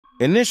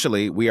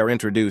Initially, we are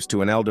introduced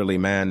to an elderly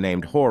man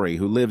named Horrie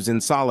who lives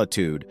in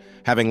solitude,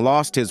 having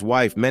lost his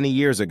wife many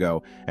years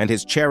ago and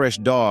his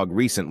cherished dog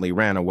recently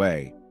ran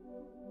away.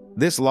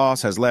 This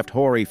loss has left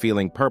Horrie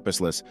feeling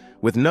purposeless,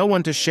 with no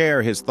one to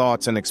share his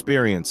thoughts and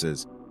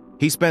experiences.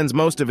 He spends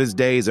most of his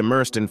days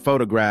immersed in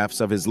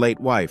photographs of his late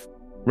wife,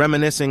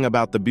 reminiscing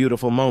about the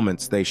beautiful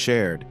moments they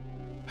shared.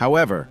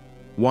 However,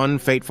 one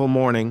fateful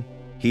morning,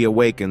 he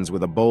awakens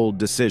with a bold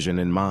decision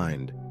in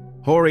mind.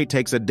 Horrie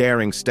takes a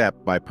daring step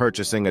by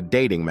purchasing a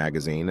dating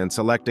magazine and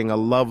selecting a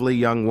lovely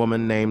young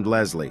woman named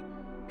Leslie.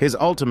 His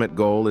ultimate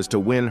goal is to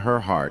win her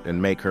heart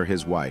and make her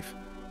his wife.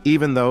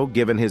 Even though,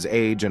 given his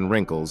age and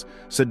wrinkles,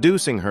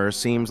 seducing her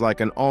seems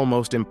like an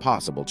almost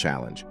impossible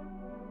challenge.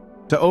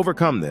 To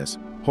overcome this,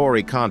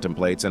 Horrie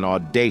contemplates an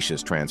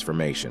audacious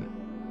transformation.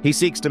 He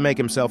seeks to make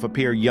himself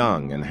appear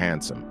young and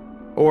handsome.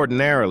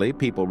 Ordinarily,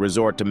 people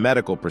resort to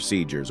medical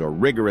procedures or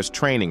rigorous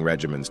training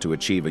regimens to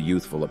achieve a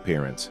youthful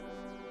appearance.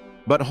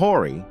 But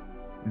Horrie,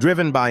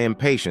 driven by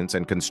impatience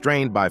and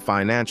constrained by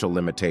financial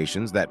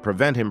limitations that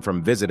prevent him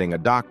from visiting a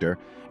doctor,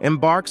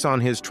 embarks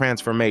on his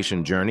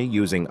transformation journey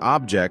using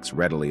objects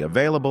readily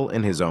available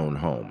in his own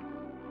home.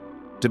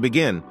 To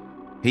begin,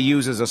 he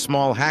uses a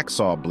small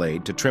hacksaw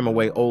blade to trim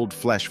away old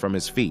flesh from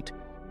his feet,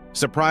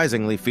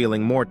 surprisingly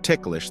feeling more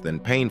ticklish than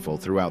painful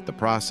throughout the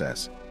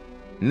process.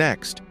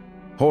 Next,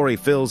 Horrie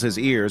fills his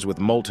ears with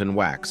molten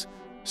wax,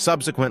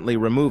 subsequently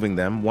removing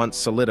them once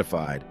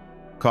solidified,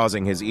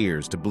 causing his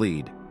ears to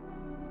bleed.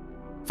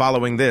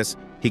 Following this,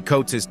 he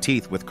coats his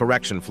teeth with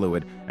correction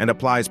fluid and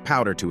applies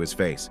powder to his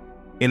face.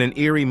 In an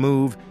eerie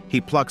move,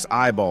 he plucks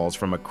eyeballs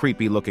from a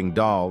creepy-looking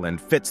doll and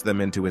fits them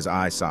into his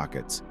eye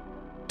sockets.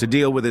 To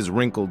deal with his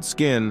wrinkled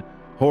skin,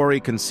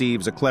 Horrie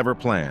conceives a clever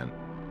plan.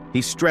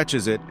 He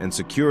stretches it and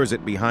secures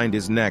it behind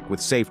his neck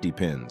with safety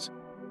pins.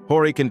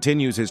 Horrie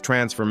continues his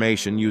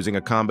transformation using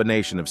a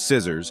combination of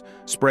scissors,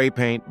 spray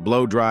paint,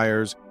 blow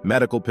dryers,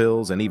 medical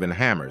pills, and even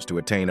hammers to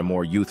attain a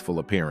more youthful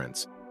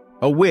appearance.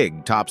 A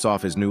wig tops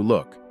off his new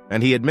look,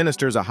 and he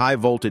administers a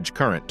high-voltage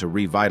current to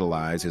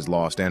revitalize his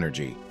lost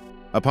energy.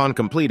 Upon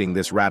completing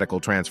this radical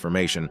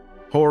transformation,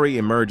 Horrie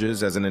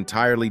emerges as an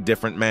entirely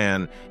different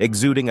man,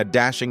 exuding a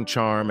dashing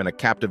charm and a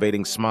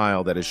captivating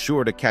smile that is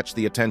sure to catch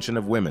the attention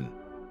of women.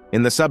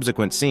 In the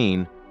subsequent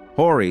scene,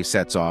 Horrie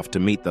sets off to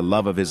meet the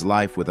love of his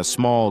life with a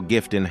small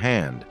gift in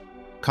hand,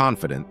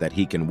 confident that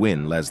he can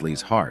win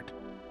Leslie's heart.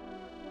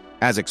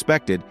 As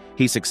expected,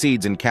 he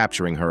succeeds in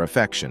capturing her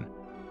affection.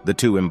 The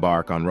two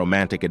embark on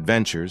romantic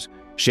adventures,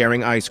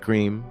 sharing ice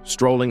cream,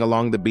 strolling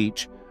along the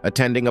beach,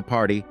 attending a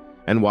party,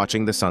 and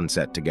watching the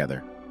sunset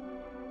together.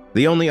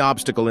 The only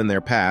obstacle in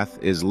their path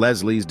is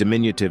Leslie's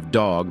diminutive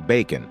dog,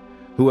 Bacon,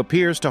 who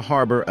appears to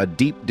harbor a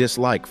deep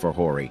dislike for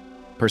Horrie,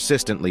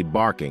 persistently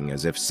barking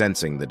as if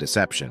sensing the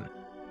deception.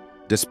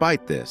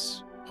 Despite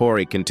this,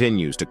 Horrie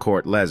continues to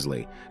court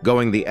Leslie,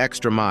 going the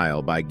extra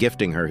mile by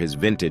gifting her his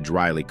vintage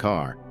Riley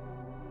car.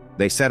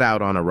 They set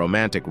out on a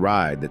romantic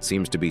ride that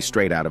seems to be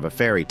straight out of a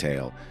fairy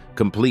tale,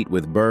 complete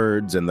with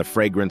birds and the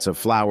fragrance of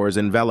flowers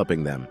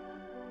enveloping them.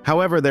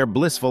 However, their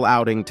blissful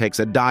outing takes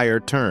a dire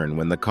turn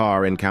when the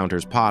car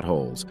encounters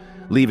potholes,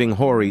 leaving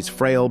Horrie's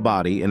frail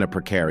body in a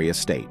precarious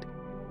state.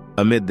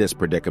 Amid this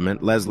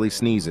predicament, Leslie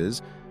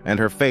sneezes, and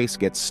her face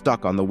gets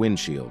stuck on the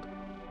windshield.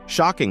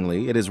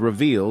 Shockingly, it is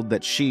revealed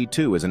that she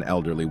too is an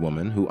elderly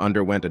woman who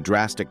underwent a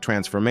drastic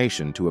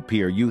transformation to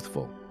appear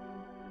youthful.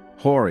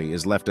 Horrie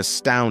is left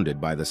astounded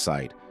by the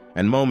sight,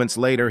 and moments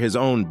later his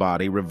own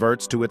body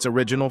reverts to its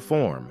original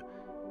form.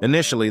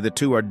 Initially, the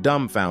two are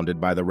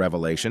dumbfounded by the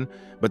revelation,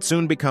 but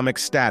soon become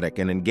ecstatic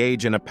and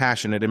engage in a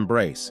passionate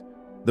embrace.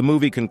 The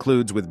movie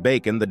concludes with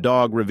Bacon, the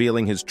dog,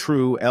 revealing his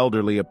true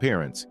elderly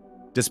appearance,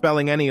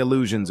 dispelling any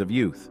illusions of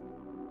youth.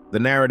 The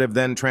narrative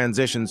then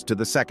transitions to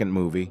the second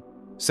movie,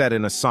 set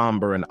in a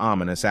somber and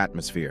ominous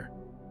atmosphere.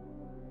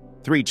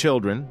 Three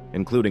children,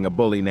 including a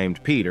bully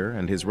named Peter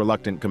and his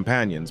reluctant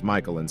companions,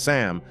 Michael and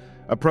Sam,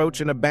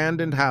 approach an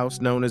abandoned house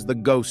known as the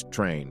Ghost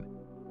Train.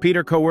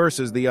 Peter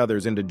coerces the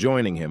others into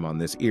joining him on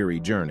this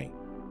eerie journey.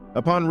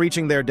 Upon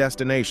reaching their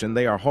destination,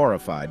 they are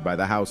horrified by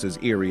the house's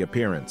eerie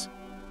appearance.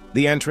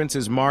 The entrance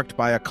is marked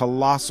by a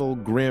colossal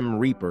grim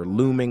reaper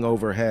looming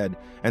overhead,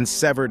 and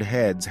severed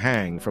heads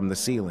hang from the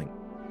ceiling.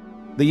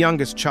 The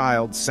youngest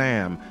child,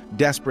 Sam,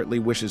 desperately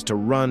wishes to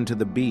run to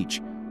the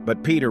beach,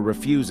 but Peter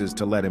refuses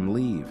to let him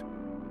leave.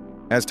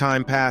 As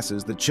time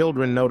passes, the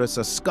children notice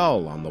a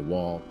skull on the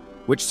wall,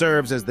 which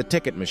serves as the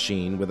ticket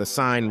machine with a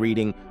sign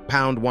reading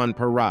 £1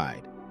 per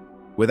ride.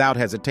 Without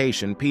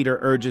hesitation, Peter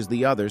urges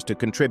the others to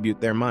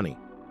contribute their money.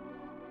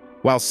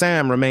 While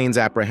Sam remains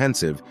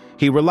apprehensive,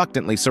 he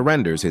reluctantly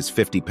surrenders his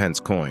 50-pence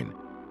coin.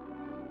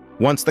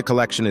 Once the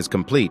collection is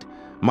complete,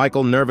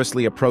 Michael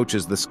nervously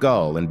approaches the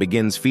skull and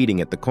begins feeding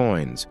it the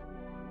coins.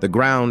 The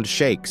ground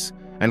shakes,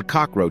 and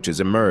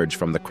cockroaches emerge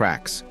from the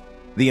cracks.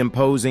 The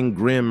imposing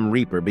Grim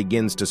Reaper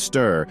begins to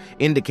stir,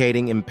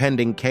 indicating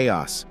impending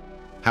chaos.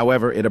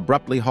 However, it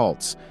abruptly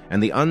halts,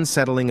 and the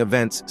unsettling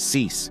events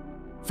cease.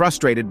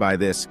 Frustrated by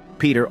this,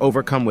 Peter,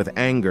 overcome with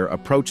anger,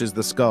 approaches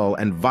the skull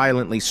and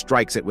violently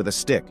strikes it with a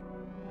stick.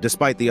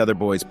 Despite the other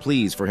boys'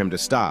 pleas for him to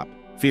stop,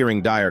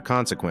 fearing dire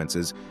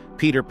consequences,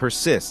 Peter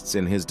persists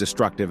in his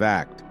destructive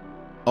act.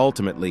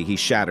 Ultimately, he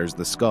shatters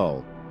the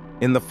skull.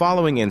 In the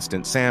following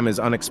instant, Sam is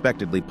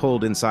unexpectedly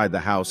pulled inside the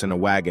house in a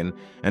wagon,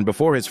 and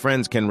before his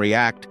friends can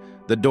react,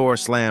 the door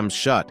slams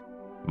shut,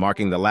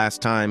 marking the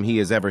last time he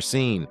is ever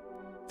seen.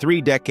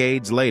 3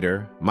 decades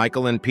later,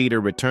 Michael and Peter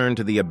return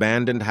to the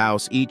abandoned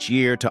house each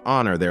year to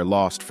honor their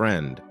lost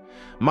friend.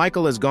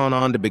 Michael has gone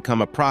on to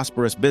become a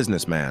prosperous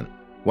businessman,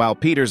 while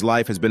Peter's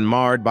life has been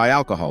marred by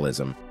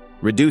alcoholism,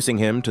 reducing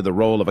him to the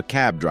role of a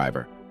cab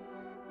driver.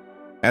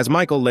 As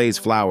Michael lays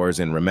flowers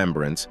in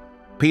remembrance,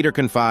 Peter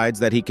confides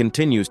that he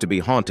continues to be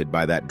haunted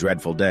by that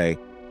dreadful day,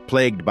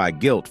 plagued by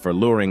guilt for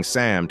luring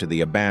Sam to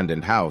the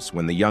abandoned house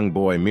when the young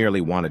boy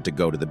merely wanted to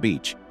go to the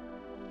beach.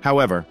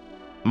 However,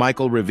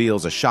 Michael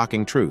reveals a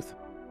shocking truth.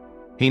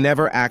 He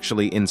never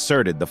actually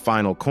inserted the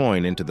final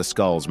coin into the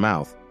skull's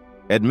mouth,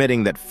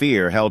 admitting that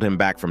fear held him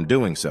back from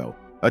doing so,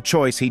 a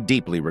choice he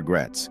deeply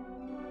regrets.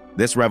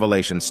 This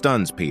revelation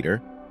stuns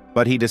Peter,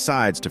 but he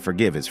decides to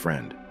forgive his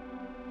friend.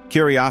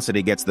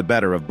 Curiosity gets the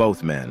better of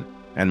both men,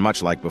 and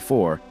much like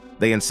before,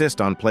 they insist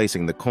on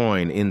placing the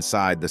coin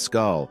inside the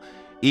skull,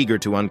 eager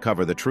to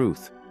uncover the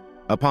truth.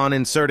 Upon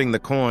inserting the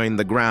coin,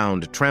 the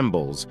ground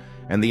trembles,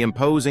 and the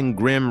imposing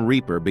Grim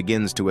Reaper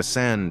begins to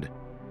ascend.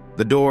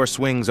 The door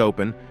swings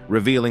open,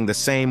 revealing the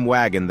same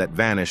wagon that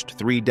vanished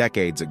 3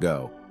 decades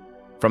ago.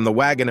 From the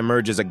wagon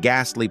emerges a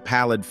ghastly,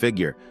 pallid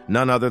figure,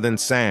 none other than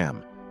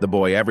Sam, the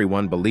boy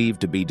everyone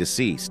believed to be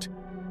deceased.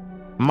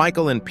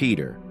 Michael and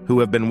Peter, who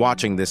have been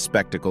watching this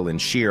spectacle in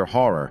sheer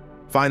horror,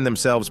 find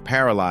themselves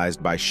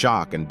paralyzed by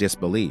shock and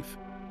disbelief.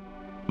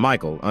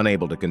 Michael,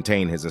 unable to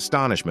contain his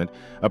astonishment,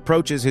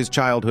 approaches his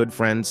childhood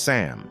friend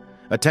Sam,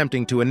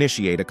 attempting to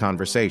initiate a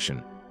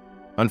conversation.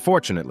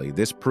 Unfortunately,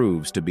 this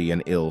proves to be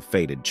an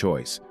ill-fated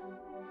choice.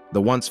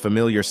 The once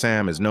familiar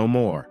Sam is no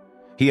more.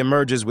 He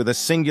emerges with a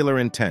singular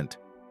intent: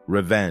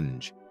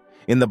 revenge.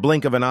 In the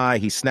blink of an eye,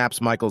 he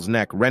snaps Michael's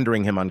neck,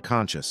 rendering him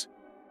unconscious.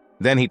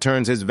 Then he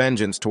turns his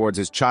vengeance towards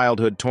his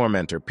childhood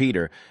tormentor,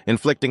 Peter,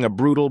 inflicting a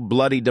brutal,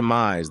 bloody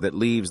demise that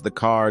leaves the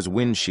car's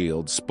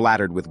windshield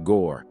splattered with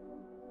gore.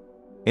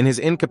 In his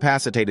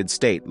incapacitated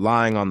state,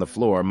 lying on the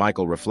floor,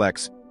 Michael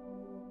reflects,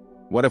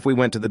 "What if we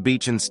went to the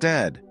beach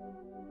instead?"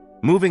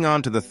 Moving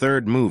on to the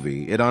third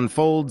movie, it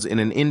unfolds in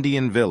an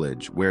Indian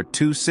village where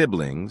 2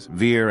 siblings,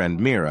 Veer and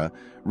Meera,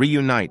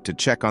 reunite to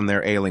check on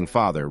their ailing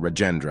father,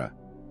 Rajendra.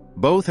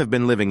 Both have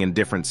been living in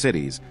different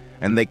cities,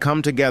 and they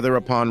come together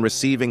upon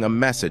receiving a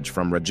message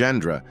from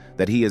Rajendra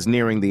that he is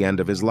nearing the end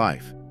of his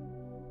life.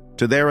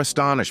 To their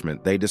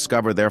astonishment, they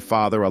discover their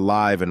father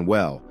alive and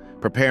well,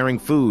 preparing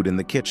food in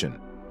the kitchen.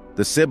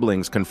 The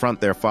siblings confront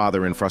their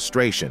father in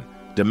frustration,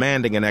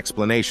 demanding an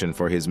explanation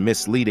for his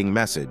misleading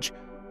message.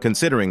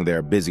 Considering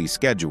their busy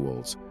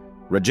schedules,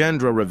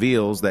 Rajendra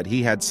reveals that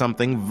he had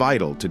something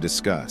vital to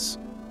discuss.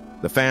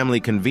 The family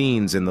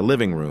convenes in the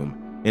living room,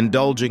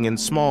 indulging in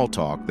small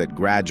talk that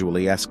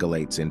gradually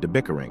escalates into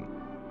bickering.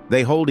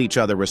 They hold each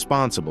other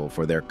responsible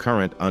for their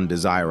current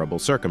undesirable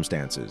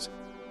circumstances.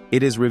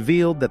 It is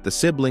revealed that the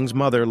siblings'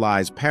 mother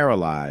lies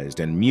paralyzed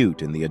and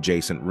mute in the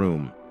adjacent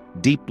room,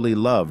 deeply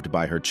loved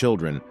by her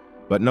children,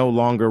 but no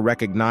longer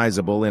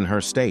recognizable in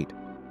her state.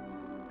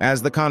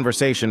 As the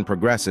conversation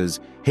progresses,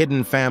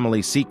 hidden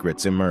family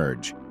secrets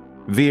emerge.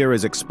 Veer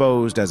is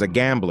exposed as a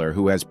gambler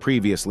who has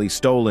previously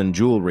stolen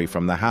jewelry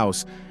from the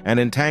house and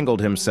entangled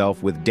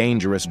himself with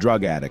dangerous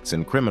drug addicts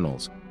and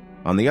criminals.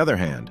 On the other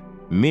hand,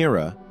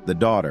 Meera, the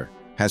daughter,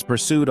 has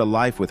pursued a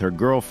life with her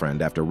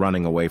girlfriend after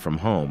running away from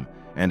home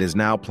and is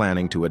now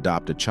planning to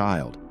adopt a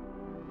child.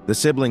 The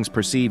siblings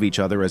perceive each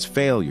other as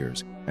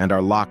failures and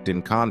are locked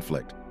in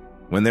conflict.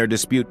 When their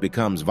dispute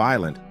becomes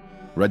violent,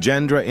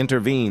 Rajendra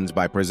intervenes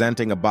by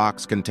presenting a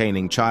box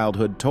containing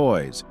childhood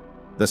toys.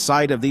 The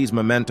sight of these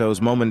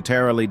mementos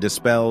momentarily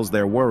dispels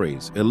their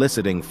worries,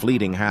 eliciting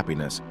fleeting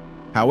happiness.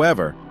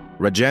 However,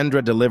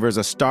 Rajendra delivers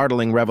a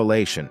startling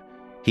revelation.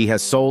 He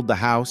has sold the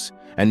house,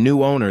 and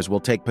new owners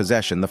will take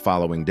possession the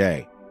following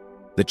day.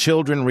 The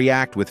children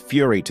react with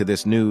fury to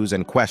this news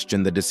and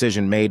question the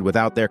decision made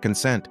without their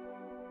consent.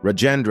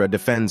 Rajendra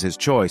defends his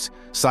choice,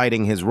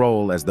 citing his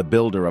role as the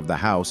builder of the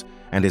house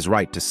and his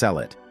right to sell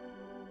it.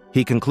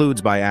 He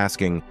concludes by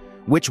asking,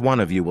 "Which one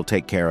of you will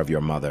take care of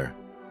your mother?"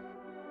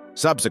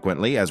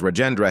 Subsequently, as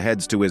Rajendra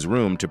heads to his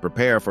room to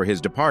prepare for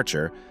his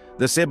departure,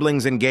 the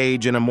siblings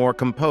engage in a more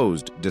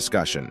composed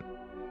discussion.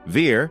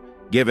 Veer,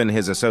 given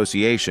his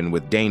association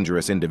with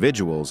dangerous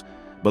individuals,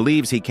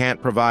 believes he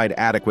can't provide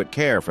adequate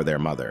care for their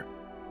mother.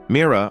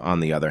 Meera, on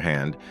the other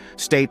hand,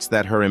 states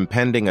that her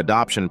impending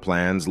adoption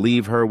plans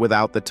leave her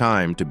without the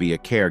time to be a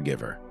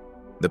caregiver.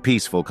 The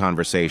peaceful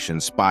conversation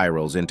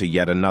spirals into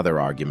yet another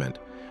argument,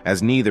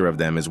 as neither of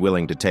them is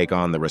willing to take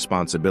on the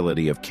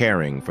responsibility of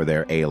caring for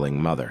their ailing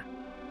mother.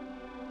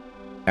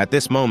 At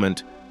this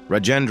moment,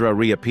 Rajendra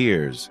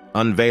reappears,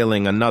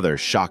 unveiling another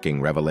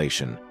shocking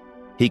revelation.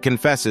 He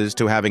confesses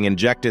to having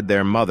injected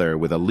their mother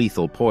with a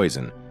lethal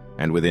poison,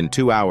 and within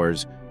 2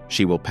 hours,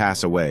 she will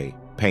pass away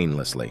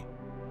painlessly.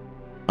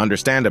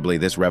 Understandably,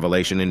 this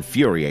revelation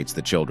infuriates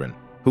the children,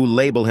 who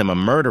label him a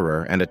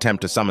murderer and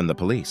attempt to summon the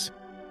police.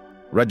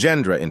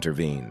 Rajendra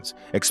intervenes,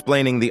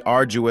 explaining the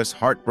arduous,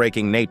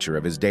 heartbreaking nature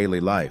of his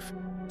daily life,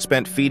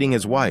 spent feeding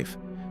his wife,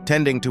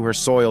 tending to her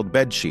soiled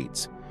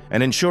bedsheets,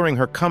 and ensuring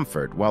her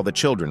comfort while the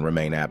children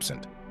remain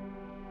absent.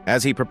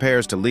 As he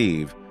prepares to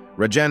leave,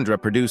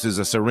 Rajendra produces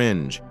a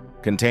syringe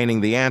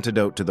containing the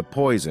antidote to the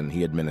poison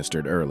he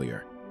administered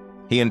earlier.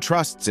 He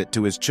entrusts it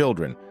to his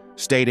children,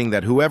 stating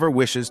that whoever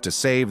wishes to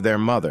save their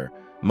mother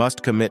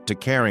must commit to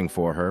caring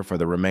for her for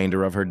the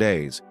remainder of her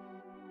days.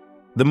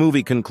 The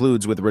movie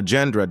concludes with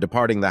Rajendra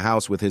departing the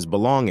house with his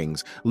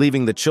belongings,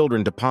 leaving the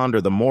children to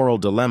ponder the moral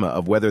dilemma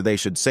of whether they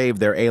should save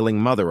their ailing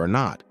mother or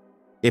not.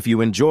 If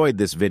you enjoyed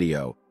this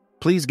video,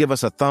 please give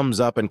us a thumbs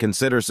up and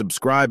consider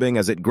subscribing,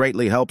 as it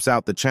greatly helps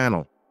out the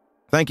channel.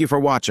 Thank you for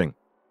watching.